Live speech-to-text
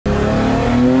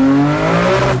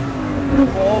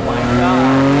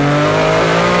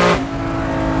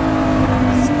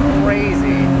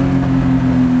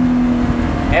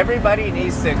Everybody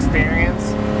needs to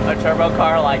experience a turbo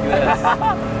car like this.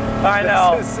 I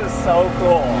know. This is so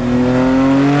cool.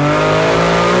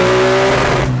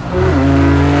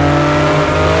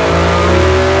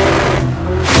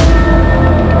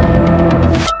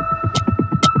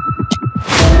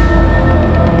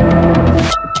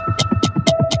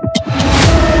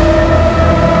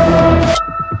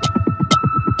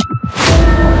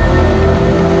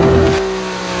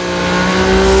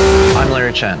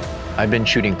 Chen. I've been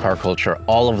shooting car culture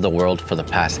all over the world for the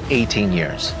past 18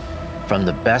 years. From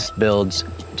the best builds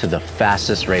to the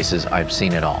fastest races, I've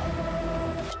seen it all.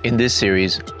 In this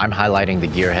series, I'm highlighting the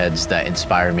gearheads that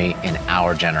inspire me in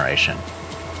our generation.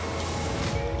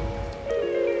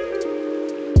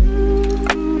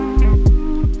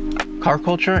 Car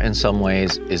culture in some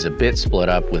ways is a bit split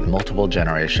up with multiple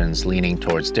generations leaning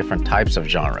towards different types of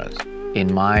genres.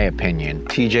 In my opinion,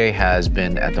 TJ has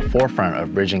been at the forefront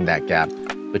of bridging that gap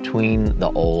between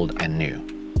the old and new.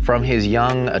 From his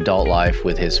young adult life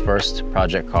with his first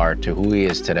project car to who he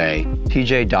is today,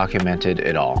 TJ documented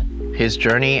it all. His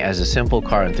journey as a simple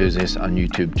car enthusiast on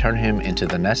YouTube turned him into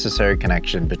the necessary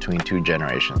connection between two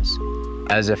generations.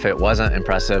 As if it wasn't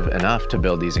impressive enough to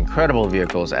build these incredible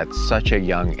vehicles at such a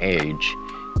young age,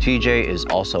 TJ is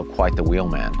also quite the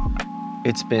wheelman.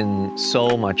 It's been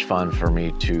so much fun for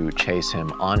me to chase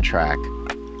him on track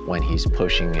when he's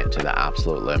pushing it to the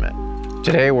absolute limit.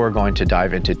 Today, we're going to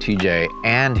dive into TJ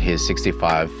and his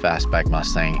 65 Fastback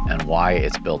Mustang and why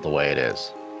it's built the way it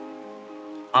is.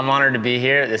 I'm honored to be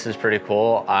here. This is pretty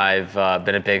cool. I've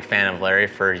been a big fan of Larry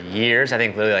for years. I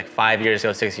think literally like 5 years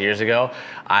ago, 6 years ago,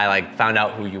 I found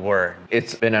out who you were.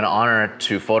 It's been an honor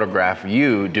to photograph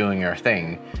you doing your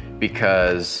thing,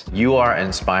 because you are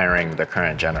inspiring the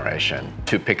current generation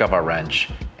to pick up a wrench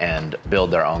and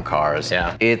build their own cars.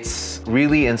 Yeah. It's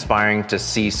really inspiring to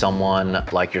see someone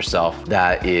like yourself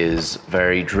that is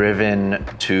very driven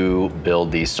to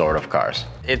build these sort of cars.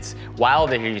 It's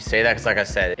wild to hear you say that, because like I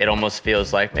said, it almost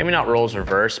feels like, maybe not roles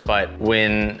reverse, but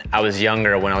when I was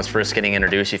younger, when I was first getting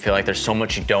introduced, you feel like there's so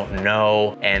much you don't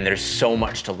know, and there's so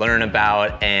much to learn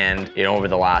about. And you know, over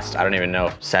the last, I don't even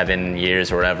know, 7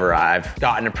 years or whatever, I've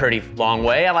gotten a pretty long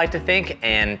way, I like to think.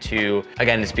 And to,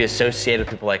 again, just be associated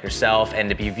with people like yourself and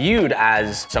to be viewed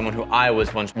as someone who I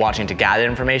was once watching to gather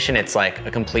information, it's like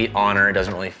a complete honor. It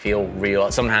doesn't really feel real.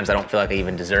 Sometimes I don't feel like I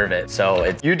even deserve it. So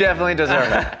it's— You definitely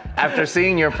deserve it. After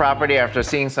seeing your property, after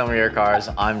seeing some of your cars,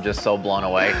 I'm just so blown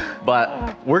away.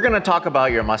 But we're gonna talk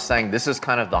about your Mustang. This is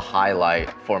kind of the highlight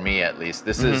for me, at least.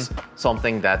 This is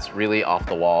something that's really off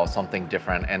the wall, something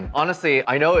different. And honestly,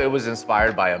 I know it was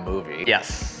inspired by a movie.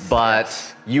 Yes.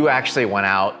 But you actually went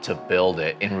out to build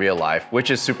it in real life,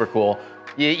 which is super cool.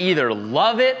 You either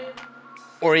love it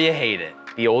or you hate it.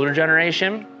 The older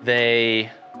generation, they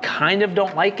kind of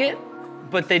don't like it,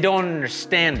 but they don't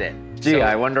understand it. Gee,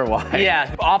 I wonder why.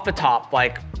 Yeah, off the top,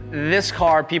 like this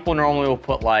car, people normally will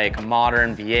put like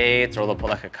modern V8s, or they'll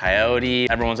put like a Coyote.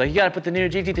 Everyone's like, you gotta put the new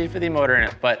GT350 motor in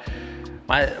it. But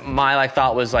my like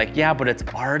thought was like, yeah, but it's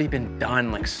already been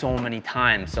done like so many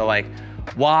times. So like,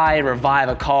 why revive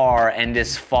a car and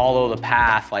just follow the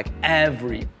path like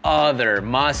every other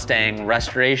Mustang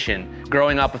restoration?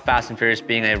 Growing up with Fast and Furious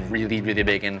being a really, really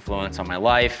big influence on my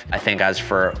life, I think as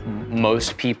for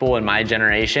most people in my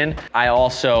generation, I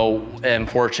also am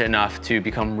fortunate enough to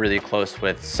become really close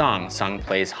with Sung. Sung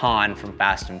plays Han from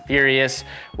Fast and Furious,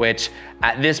 which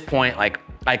at this point, like,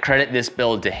 I credit this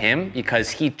build to him because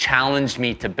he challenged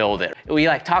me to build it. We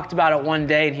like talked about it one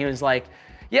day and he was like,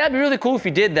 yeah, it'd be really cool if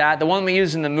you did that. The one we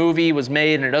used in the movie was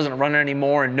made and it doesn't run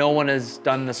anymore, and no one has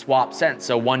done the swap since,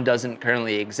 so one doesn't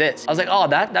currently exist. I was like, oh,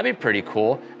 that'd be pretty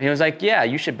cool. And he was like, yeah,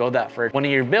 you should build that for one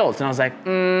of your builds. And I was like,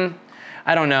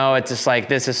 I don't know, it's just like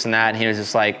this and that. And he was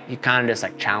just like, he kind of just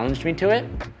like challenged me to it.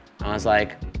 And I was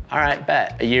like, all right,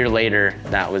 bet. A year later,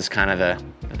 that was kind of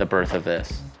the birth of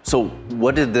this. So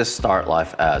what did this start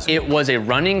life as? It was a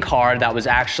running car that was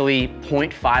actually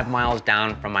 0.5 miles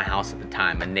down from my house at the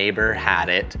time. A neighbor had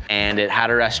it, and it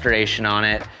had a restoration on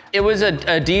it. It was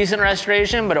a decent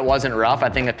restoration, but it wasn't rough. I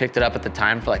think I picked it up at the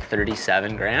time for like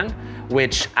 37 grand,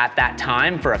 which at that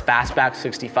time for a Fastback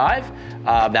 65,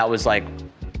 that was like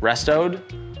restoed.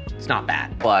 It's not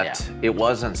bad. But it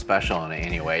wasn't special in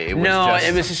any way. It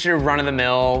was just your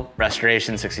run-of-the-mill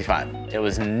restoration 65. It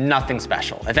was nothing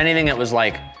special. If anything, it was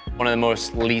like one of the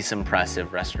most least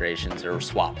impressive restorations or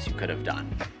swaps you could have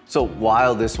done. So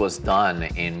while this was done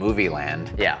in movie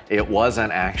land, it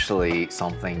wasn't actually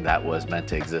something that was meant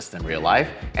to exist in real life,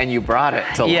 and you brought it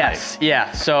to life. Yes,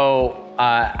 yeah. So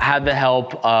had the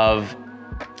help of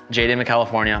Jaden in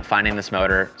California finding this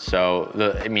motor.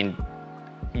 So, I mean,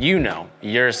 you know,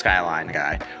 you're a Skyline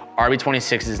guy.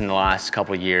 RB26s in the last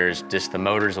couple of years, just the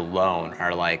motors alone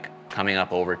are like coming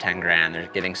up over 10 grand. They're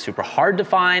getting super hard to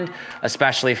find,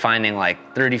 especially finding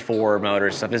like 34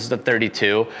 motors. So this is the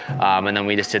 32. And then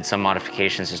we just did some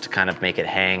modifications just to kind of make it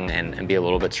hang and be a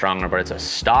little bit stronger, but it's a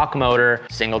stock motor,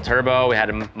 single turbo. We had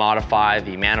to modify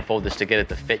the manifold just to get it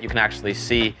to fit. You can actually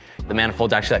see the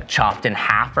manifold's actually like chopped in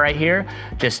half right here,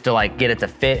 just to like get it to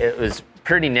fit. It was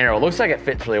pretty narrow. It looks like it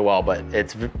fits really well, but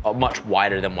it's much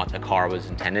wider than what the car was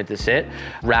intended to sit.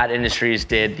 Rat Industries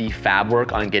did the fab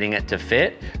work on getting it to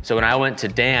fit. So when I went to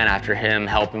Dan, after him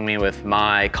helping me with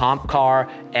my comp car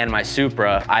and my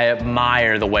Supra, I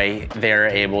admire the way they're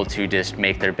able to just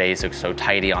make their basics so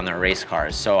tidy on their race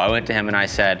cars. So I went to him and I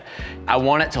said, I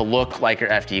want it to look like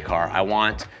your FD car. I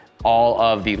want all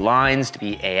of the lines to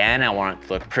be AN. I want it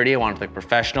to look pretty, I want it to look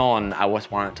professional, and I just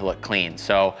want it to look clean.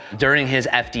 So during his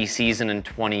FD season in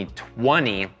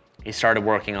 2020, he started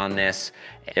working on this.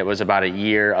 It was about a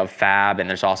year of fab, and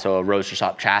there's also a Roadster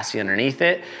Shop chassis underneath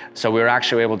it. So we were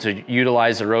actually able to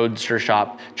utilize the Roadster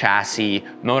Shop chassis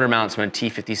motor mounts from a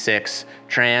T56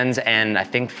 trans, and I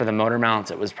think for the motor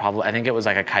mounts, it was probably, I think it was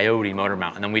like a Coyote motor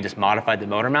mount, and then we just modified the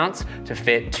motor mounts to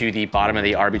fit to the bottom of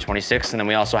the RB26, and then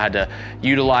we also had to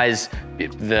utilize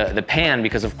the pan,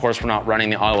 because of course we're not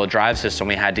running the all-wheel drive system.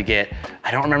 We had to get,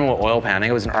 I don't remember what oil pan, I think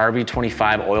it was an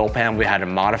RB25 oil pan. We had to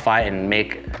modify and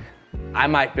make, I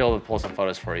might be able to pull some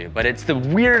photos for you, but it's the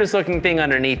weirdest looking thing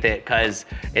underneath it because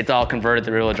it's all converted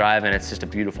to rear-wheel drive, and it's just a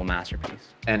beautiful masterpiece.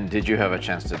 And did you have a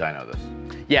chance to dyno this?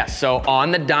 Yes, so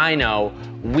on the dyno,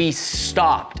 we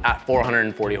stopped at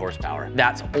 440 horsepower.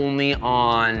 That's only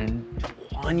on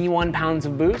 21 pounds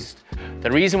of boost.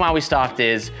 The reason why we stopped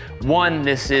is, one,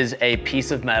 this is a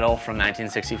piece of metal from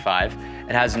 1965.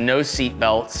 It has no seat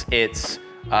belts. It's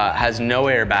has no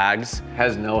airbags.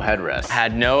 Has no headrest.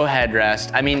 Had no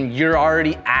headrest. I mean, you're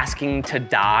already asking to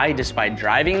die just by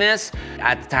driving this.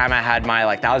 At the time I had my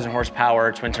like 1,000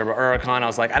 horsepower twin turbo Huracan. I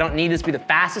was like, I don't need this to be the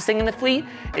fastest thing in the fleet.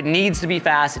 It needs to be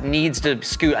fast, it needs to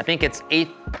scoot. I think its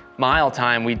 8th mile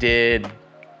time we did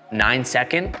 9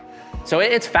 seconds. So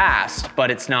it's fast,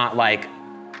 but it's not like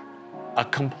a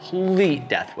complete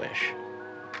death wish.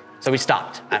 So we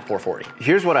stopped at 440.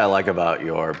 Here's what I like about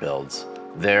your builds.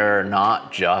 They're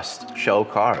not just show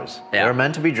cars. Yeah. They're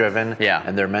meant to be driven, yeah,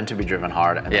 and they're meant to be driven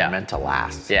hard, and yeah, they're meant to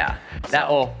last. Yeah. That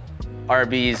will,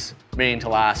 RB's meaning to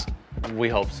last, we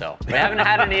hope so. We haven't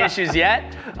had any issues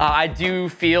yet. I do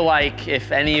feel like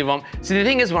if any of them, see the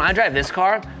thing is when I drive this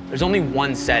car, there's only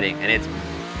one setting and it's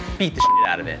beat the shit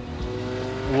out of it.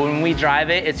 When we drive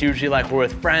it, it's usually like we're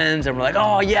with friends and we're like,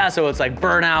 oh yeah, so it's like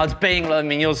burnouts, bang. I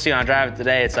mean, you'll see when I drive it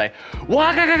today, it's like,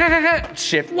 waka,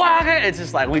 shift, waka. It's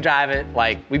just like, we drive it,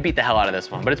 like, we beat the hell out of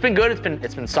this one. But it's been good,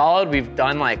 it's been solid. We've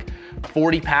done like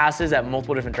 40 passes at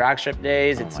multiple different drag strip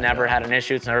days. It's never had an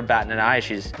issue, it's never batting an eye.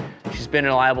 She's been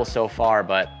reliable so far,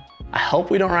 but I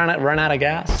hope we don't run out of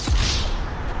gas.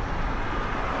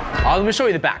 Let me show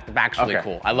you the back. The back's really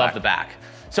cool. I love the back.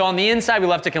 So on the inside, we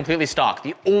left it completely stock.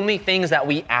 The only things that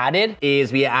we added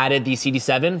is we added the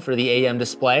CD7 for the AM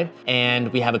display,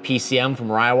 and we have a PCM from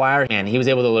Rywire, and he was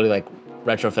able to literally like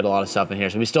retrofit a lot of stuff in here.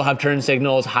 So we still have turn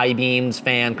signals, high beams,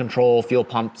 fan control, fuel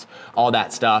pumps, all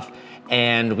that stuff.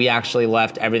 And we actually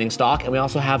left everything stock, and we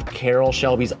also have Carroll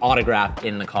Shelby's autograph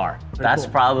in the car. That's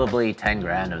probably 10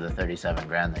 grand of the 37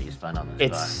 grand that you spent on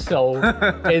this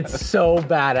car. It's so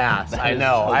badass. I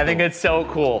know, I think it's so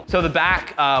cool. So the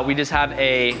back, we just have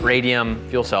a radium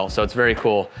fuel cell, so it's very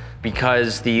cool.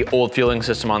 Because the old fueling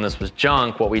system on this was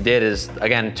junk, what we did is,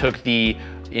 again, took the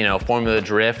Formula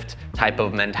Drift type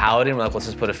of mentality, and we're like, let's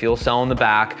just put a fuel cell in the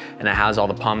back, and it has all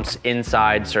the pumps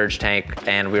inside surge tank,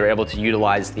 and we were able to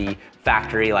utilize the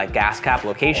factory like gas cap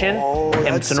location. Oh,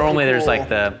 and so normally there's like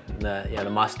the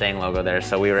Mustang logo there,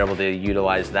 so we were able to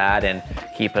utilize that and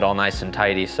keep it all nice and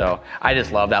tidy. So I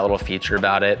just love that little feature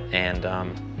about it, and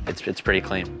it's pretty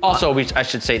clean. Also, I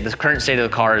should say the current state of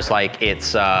the car is like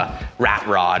it's rat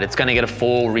rod. It's gonna get a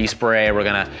full respray. We're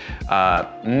gonna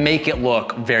make it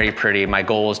look very pretty. My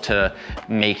goal is to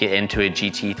make it into a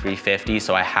GT350,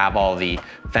 so I have all the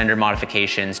fender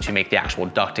modifications to make the actual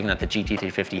ducting that the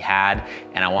GT350 had,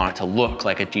 and I want it to look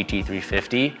like a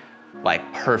GT350,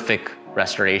 like perfect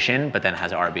restoration, but then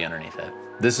has an RB underneath it.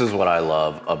 This is what I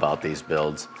love about these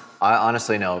builds. I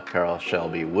honestly know Carroll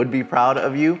Shelby would be proud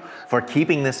of you for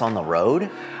keeping this on the road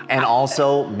and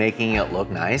also making it look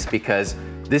nice, because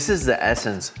this is the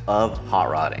essence of hot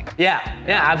rodding. Yeah,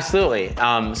 absolutely.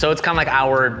 So it's kind of like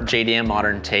our JDM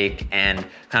modern take, and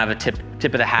kind of a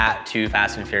tip of the hat to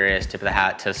Fast and Furious, tip of the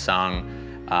hat to Sung.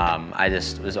 I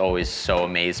just was always so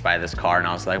amazed by this car, and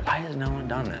I was like, why has no one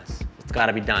done this?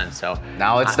 gotta be done. So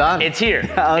now it's done. It's here.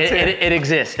 It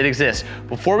exists. It exists.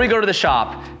 Before we go to the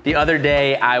shop, the other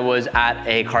day I was at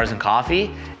a Cars and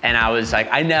Coffee, and I was like,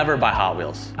 I never buy Hot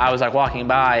Wheels. I was like walking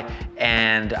by,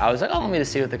 and I was like, oh, let me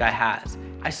just see what the guy has.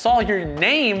 I saw your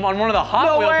name on one of the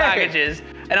Hot Wheel packages,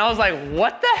 and I was like,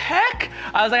 what the heck?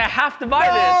 I was like, I have to buy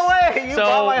this. No way, you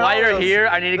bought my while you're Hot Wheels. here,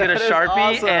 I need to get a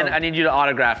Sharpie, awesome. and I need you to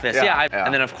autograph this. Yeah.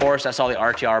 And then of course, I saw the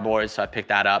RTR boards, so I picked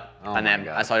that up. Oh and then my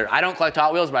God. I saw your, I don't collect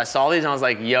Hot Wheels, but I saw these, and I was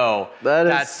like, yo, That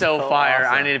is that's so so fire.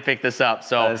 awesome. I need to pick this up.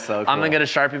 So, That is so I'm gonna cool. get a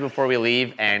Sharpie before we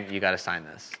leave, and you gotta sign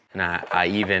this. And I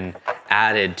even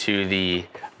added to the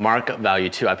markup value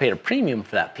too. I paid a premium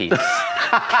for that piece.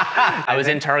 I was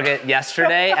in Target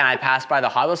yesterday and I passed by the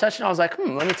Hot Wheels section. I was like,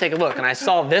 let me take a look. And I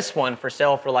saw this one for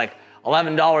sale for like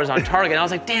 $11 on Target. And I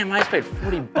was like, damn, I just paid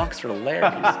 40 bucks for the Larry's.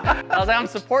 I was like, I'm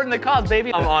supporting the cause,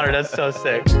 baby. I'm honored, that's so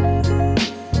sick.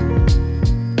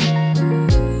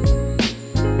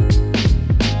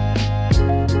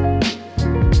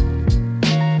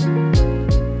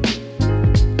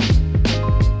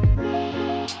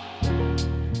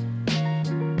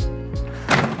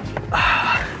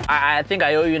 I think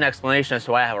I owe you an explanation as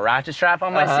to why I have a ratchet strap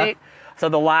on my seat. So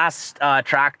the last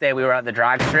track day, we were at the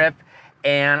drag strip,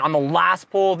 and on the last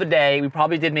pull of the day, we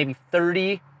probably did maybe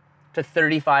 30 to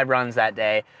 35 runs that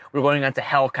day. We were going on to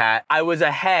Hellcat. I was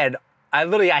ahead. I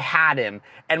had him,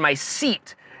 and my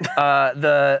seat,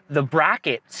 the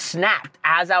bracket snapped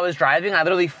as I was driving. I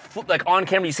literally, like on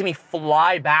camera, you see me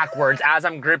fly backwards as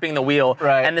I'm gripping the wheel,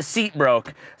 and the seat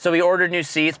broke. So we ordered new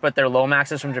seats, but they're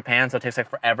Lomaxes from Japan, so it takes like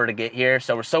forever to get here.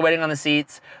 So we're still waiting on the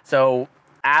seats. So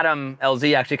Adam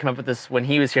LZ actually came up with this when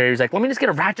he was here. He was like, let me just get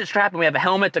a ratchet strap, and we have a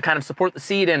helmet to kind of support the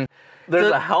seat. And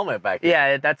There's a helmet back here.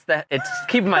 Yeah, it's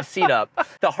keeping my seat up.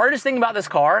 The hardest thing about this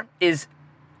car is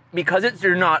because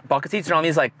you're not bucket seats, you're on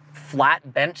these like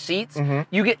flat bench seats,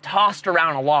 you get tossed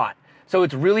around a lot. So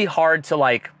it's really hard to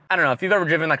like, I don't know, if you've ever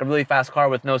driven like a really fast car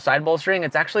with no side bolstering,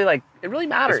 it's actually like, it really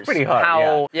matters. It's pretty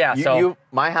hard, So you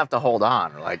might have to hold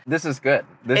on. Like, this is good.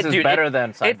 This is better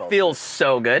than side bolstering. It feels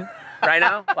so good right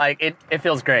now. Like, it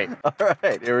feels great. All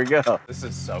right, here we go. This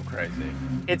is so crazy.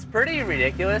 It's pretty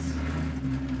ridiculous.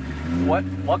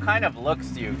 What kind of looks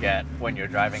do you get when you're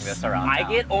driving this around I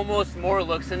town? get almost more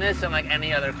looks in this than like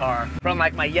any other car. From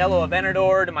like my yellow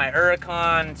Aventador to my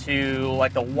Huracan to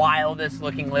like the wildest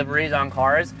looking liveries on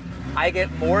cars, I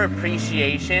get more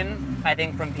appreciation, I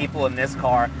think, from people in this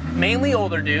car, mainly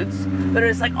older dudes, that are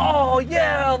just like, oh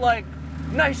yeah, like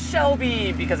nice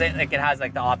Shelby, because it has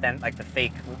like the authentic, like the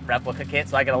fake replica kit.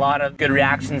 So I get a lot of good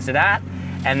reactions to that.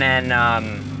 And then,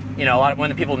 you know, when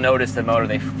the people notice the motor,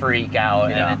 they freak out,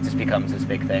 and it just becomes this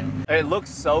big thing. It looks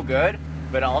so good,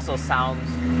 but it also sounds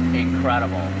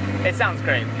incredible. It sounds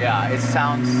great. Yeah, it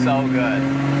sounds so good.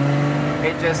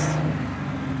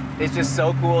 It's just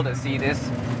so cool to see this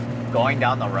going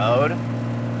down the road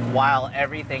while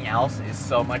everything else is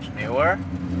so much newer.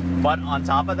 But on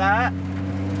top of that,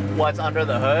 what's under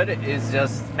the hood is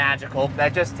just magical.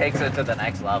 That just takes it to the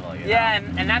next level, you know? Yeah,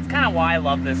 and that's kind of why I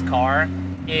love this car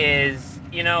is,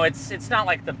 you know, it's not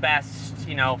like the best,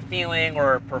 you know, feeling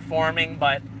or performing,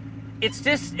 but it's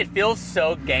just, it feels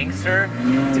so gangster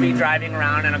to be driving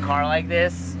around in a car like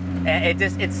this. And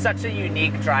it's such a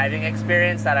unique driving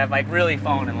experience that I've like really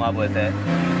fallen in love with it.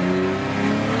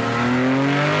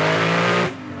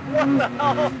 What the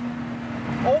hell?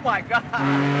 Oh my God.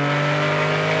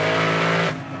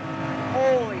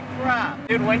 Holy crap.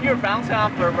 Dude, when you're bouncing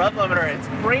off the rev limiter, it's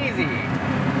crazy.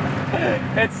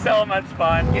 It's so much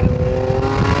fun.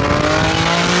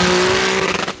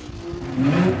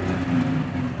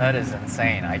 That is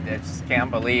insane. I just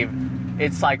can't believe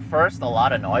it's like first a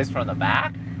lot of noise from the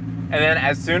back, and then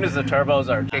as soon as the turbos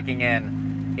are kicking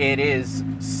in, it is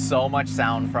so much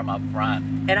sound from up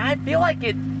front. And I feel like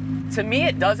to me,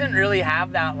 it doesn't really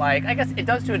have that, like, I guess it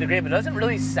does to a degree, but it doesn't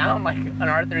really sound like an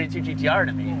R32 GTR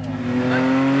to me.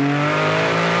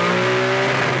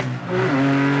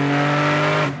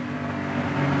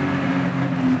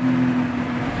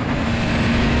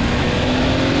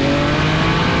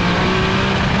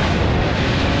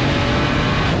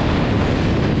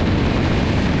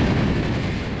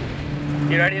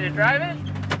 You ready to drive it?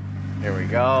 Here we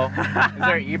go. Is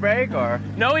there e-brake or?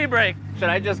 No e-brake. Should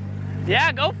I just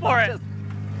Yeah, go for it. just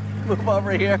move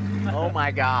over here? Oh my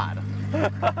God.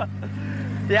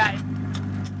 Yeah.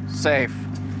 Safe.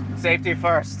 Safety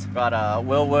first. Got a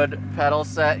Willwood pedal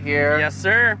set here. Yes,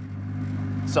 sir.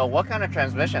 So what kind of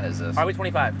transmission is this?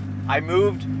 RB25. I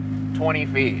moved 20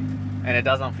 feet and it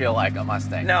doesn't feel like a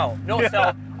Mustang. No,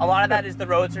 so a lot of that is the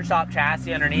Roadster Shop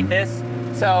chassis underneath this.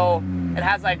 So it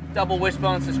has like double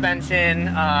wishbone suspension,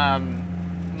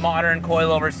 modern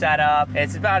coilover setup.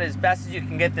 It's about as best as you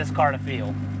can get this car to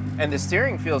feel. And the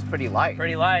steering feels pretty light.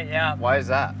 Pretty light, yeah. Why is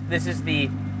that? This is the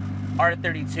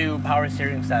R32 power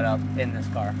steering setup in this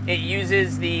car. It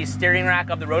uses the steering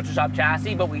rack of the Roadster Shop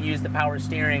chassis, but we use the power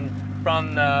steering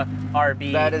from the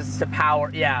RB to power,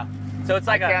 yeah. So it's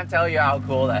like I can't tell you how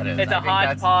cool that is. It's a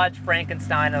hodgepodge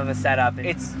Frankenstein of a setup.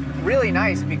 It's really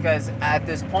nice because at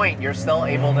this point, you're still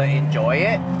able to enjoy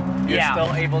it. You're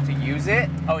still able to use it.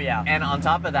 Oh yeah. And on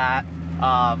top of that,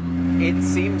 it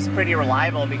seems pretty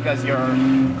reliable because you're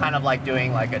kind of like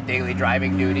doing like a daily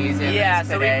driving duties in this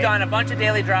so today. we've done a bunch of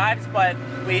daily drives, but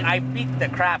I beat the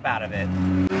crap out of it.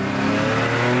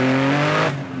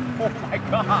 Oh my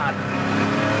God.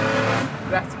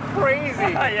 That's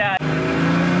crazy. Yeah.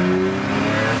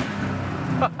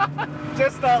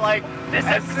 Just that, like,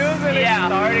 as soon as it is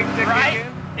starting to kick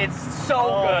in. It's so good.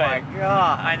 Oh my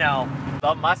God. I know.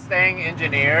 The Mustang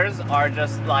engineers are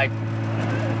just like,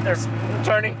 they're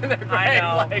turning in their grave.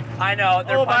 I know.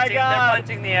 They're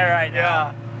punching the air right now.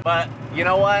 Yeah. But you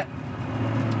know what?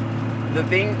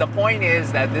 The point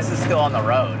is that this is still on the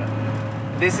road.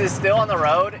 This is still on the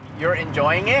road. You're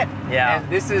enjoying it. Yeah.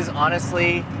 And this has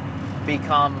honestly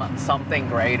become something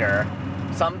greater.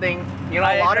 Something, you know,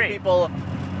 a lot of people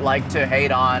like to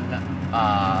hate on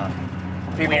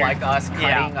people like us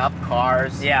cutting up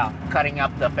cars, cutting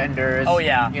up the fenders. Oh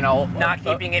yeah. You know, not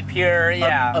keeping it pure.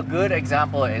 A good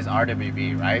example is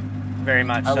RWB, right? Very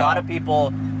much so. A lot of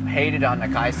people hated on the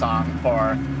Kaisong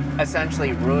for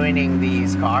essentially ruining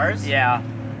these cars. Yeah.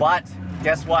 But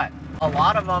guess what? A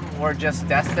lot of them were just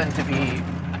destined to be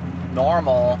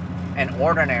normal and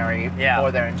ordinary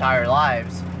for their entire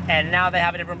lives. And now they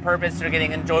have a different purpose. They're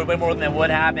getting enjoyed way more than they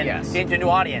would have and getting to a new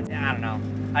audience. I don't know.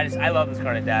 I love this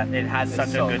car to death. It has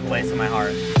such a good place in my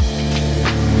heart.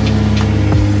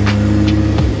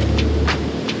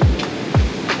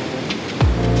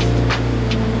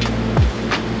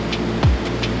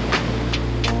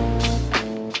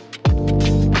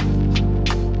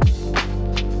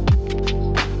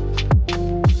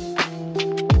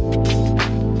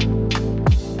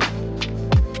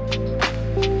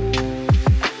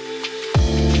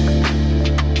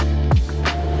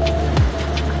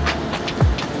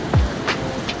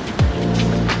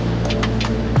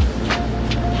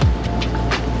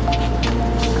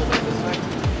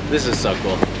 This is so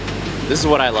cool. This is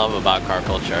what I love about car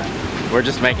culture. We're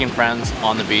just making friends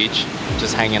on the beach,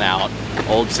 just hanging out,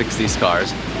 old 60s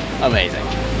cars. Amazing.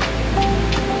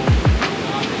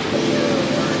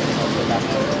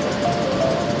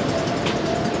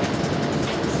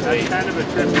 That's kind of a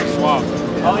tricky swap.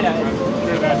 Oh yeah. I'm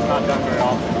sure that's not done very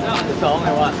often. No, it's the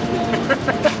only one.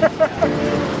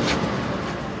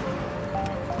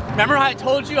 Remember how I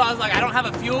told you I was like, I don't have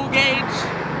a fuel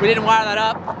gauge? We didn't wire that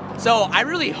up. So I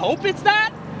really hope it's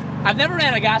that. I've never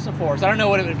ran a gas before, so I don't know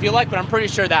what it would feel like, but I'm pretty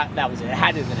sure that was it. It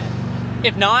had to have been it.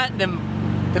 If not, then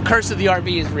the curse of the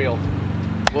RV is real.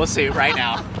 We'll see right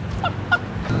now.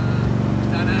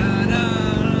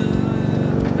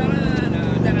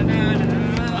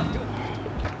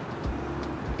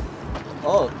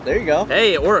 Oh, there you go.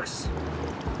 Hey, it works.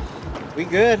 We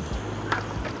good.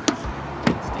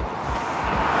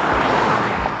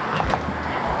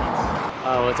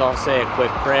 Let's all say a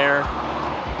quick prayer.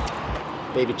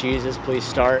 Baby Jesus, please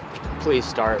start. Please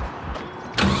start.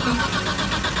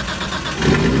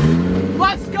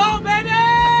 Let's go, baby!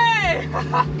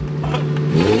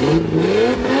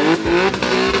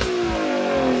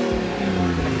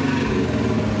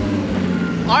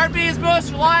 RB's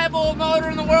most reliable motor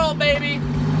in the world, baby.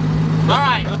 All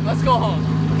right, let's go home.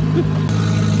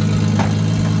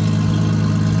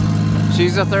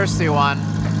 She's a thirsty one.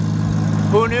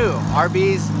 Who knew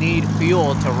RBs need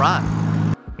fuel to run?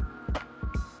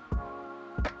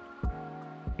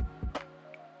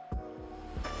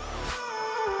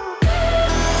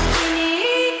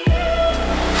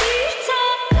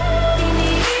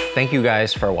 Thank you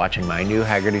guys for watching my new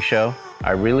Hagerty show.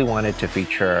 I really wanted to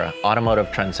feature automotive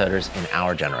trendsetters in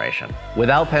our generation.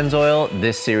 Without Pennzoil,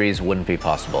 this series wouldn't be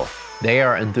possible. They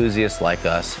are enthusiasts like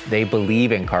us, they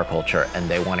believe in car culture, and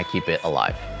they want to keep it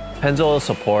alive. Pennzoil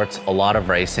supports a lot of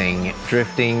racing,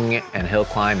 drifting, and hill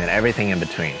climb, and everything in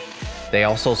between. They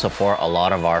also support a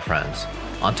lot of our friends.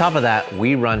 On top of that,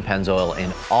 we run Pennzoil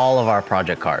in all of our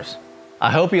project cars.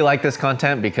 I hope you like this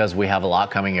content because we have a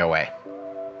lot coming your way.